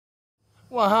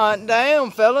Well, hot damn,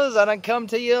 fellas, I done come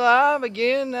to you live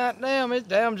again. Hot damn, it's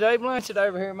damn Jay Blanchett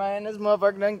over here, man. This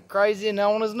motherfucker done crazy and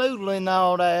on his noodling and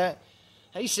all that.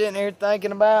 He's sitting here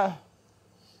thinking about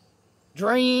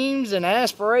dreams and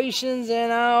aspirations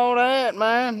and all that,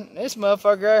 man. This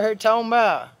motherfucker out here talking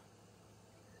about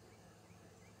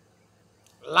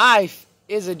life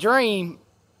is a dream,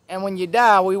 and when you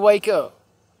die, we wake up.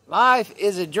 Life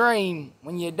is a dream.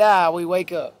 When you die, we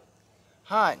wake up.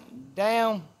 Hot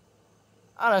damn.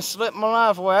 I done slipped my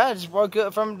life away. I just woke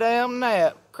up from a damn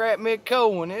nap. Crap me a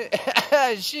cold one.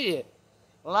 Shit.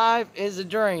 Life is a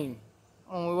dream.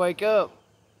 When we wake up.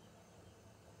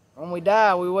 When we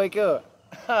die, we wake up.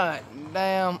 Hot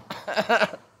damn.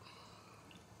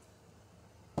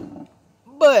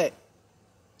 But,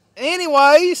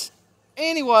 anyways,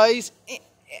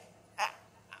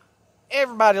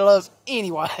 everybody loves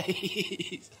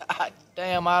anyways. Hot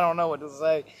damn, I don't know what to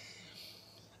say.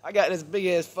 I got this big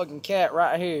ass fucking cat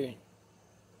right here.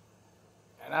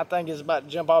 And I think it's about to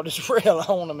jump off this rail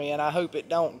onto me. And I hope it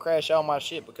don't crash all my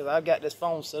shit, because I've got this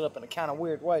phone set up in a kind of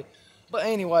weird way. But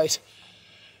anyways,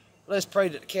 let's pray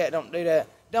that the cat don't do that.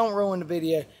 Don't ruin the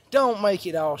video. Don't make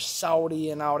it all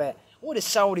salty and all that. What does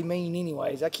salty mean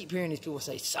anyways? I keep hearing these people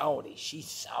say salty. She's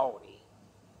salty.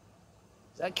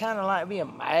 Is that kind of like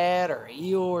being mad or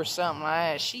ill or something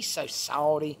like that? She's so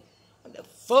salty. What the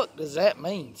fuck does that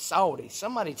mean, salty?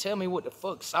 Somebody tell me what the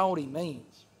fuck salty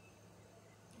means.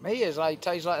 To me, it's like, it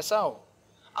tastes like salt.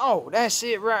 Oh, that's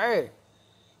it right there.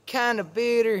 Kind of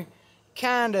bitter,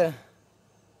 kind of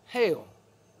hell.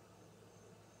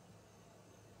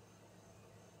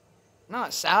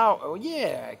 Not sour.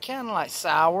 Yeah, kind of like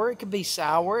sour. It could be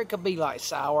sour. It could be like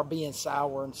sour, being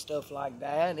sour and stuff like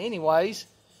that. Anyways,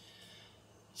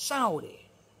 salty.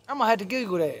 I'm going to have to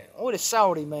Google that. What does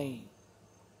salty mean?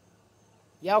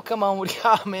 Y'all come on with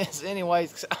comments anyways,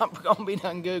 because I'm going to be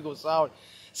done Google salty.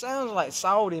 Sounds like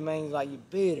salty means like you're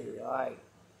bitter. Like,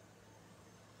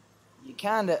 you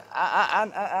kind of,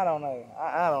 I don't know.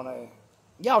 I don't know.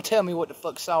 Y'all tell me what the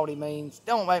fuck salty means.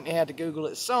 Don't make me have to Google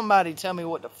it. Somebody tell me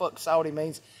what the fuck salty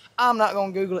means. I'm not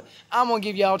going to Google it. I'm going to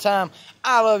give y'all time.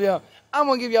 I love y'all. I'm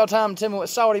going to give y'all time to tell me what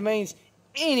salty means.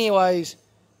 Anyways,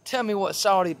 tell me what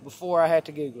salty before I have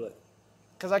to Google it.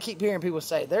 Because I keep hearing people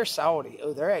say, they're salty.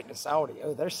 Oh, they're acting salty.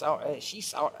 Oh, they're salty. Hey, she's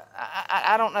salty.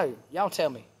 I don't know. Y'all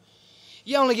tell me.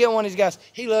 You only get one of these guys.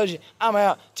 He loves you. I'm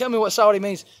out. Tell me what salty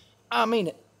means. I mean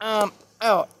it. I'm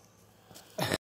out.